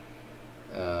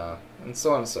 And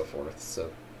so on and so forth.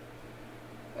 So,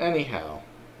 anyhow,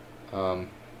 I've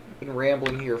been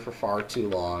rambling here for far too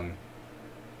long.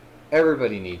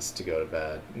 Everybody needs to go to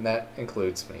bed, and that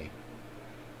includes me.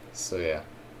 So yeah,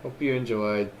 hope you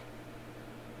enjoyed.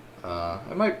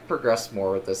 I might progress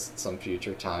more with this at some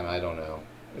future time, I don't know.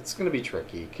 It's going to be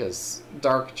tricky, because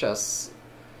Dark Chess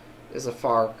is a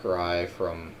far cry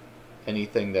from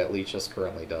anything that Lichess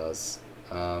currently does.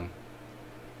 And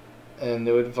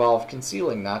it would involve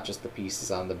concealing not just the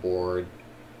pieces on the board,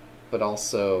 but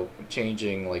also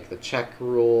changing like the check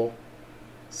rule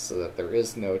so that there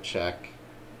is no check.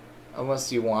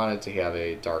 Unless you wanted to have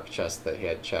a Dark Chess that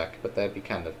had check, but that'd be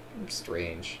kind of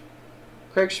strange.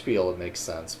 Kriegspiel, it makes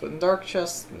sense, but in Dark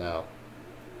Chess, no.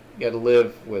 You gotta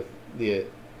live with the,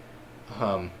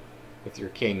 with your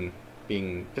king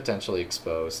being potentially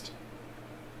exposed.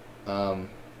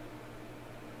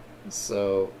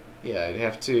 So, yeah, I'd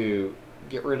have to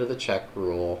get rid of the check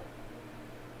rule,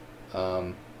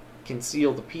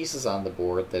 conceal the pieces on the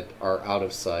board that are out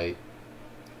of sight,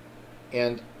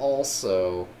 and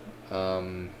also,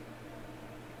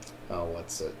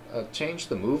 change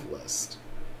the move list.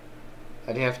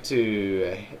 I'd have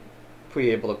to be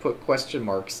able to put question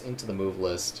marks into the move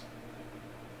list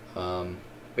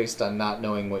based on not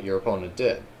knowing what your opponent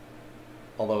did.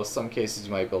 Although in some cases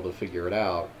you might be able to figure it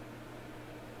out.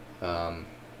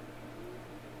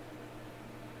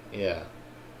 Yeah.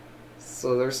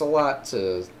 So there's a lot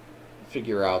to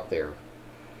figure out there.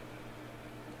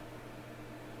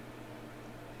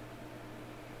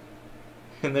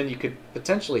 And then you could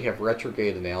potentially have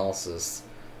retrograde analysis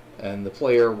and the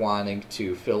player wanting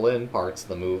to fill in parts of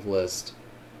the move list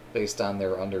based on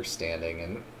their understanding,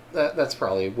 and that's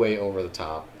probably way over the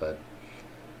top, but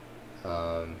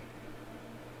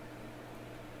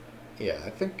yeah, I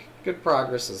think good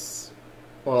progress is,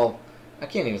 well, I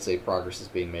can't even say progress is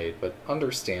being made, but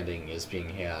understanding is being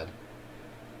had.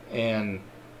 And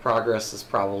progress is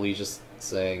probably just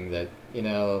saying that, you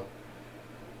know,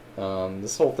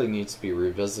 this whole thing needs to be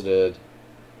revisited.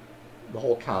 The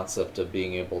whole concept of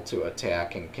being able to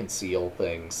attack and conceal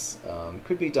things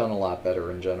could be done a lot better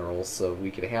in general, so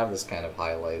we could have this kind of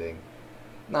highlighting,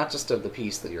 not just of the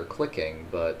piece that you're clicking,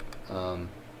 but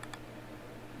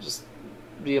just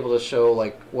be able to show,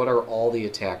 like, what are all the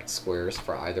attacked squares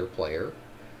for either player,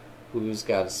 who's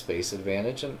got a space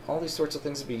advantage, and all these sorts of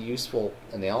things would be useful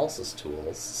analysis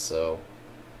tools. So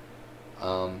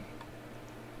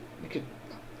you could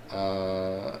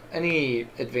any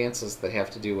advances that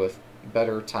have to do with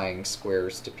better tying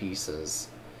squares to pieces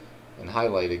and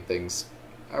highlighting things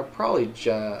are probably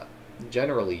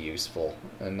generally useful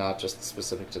and not just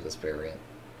specific to this variant.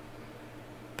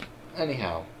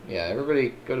 Anyhow, yeah,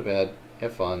 everybody go to bed,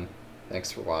 have fun,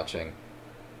 thanks for watching,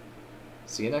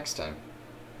 see you next time.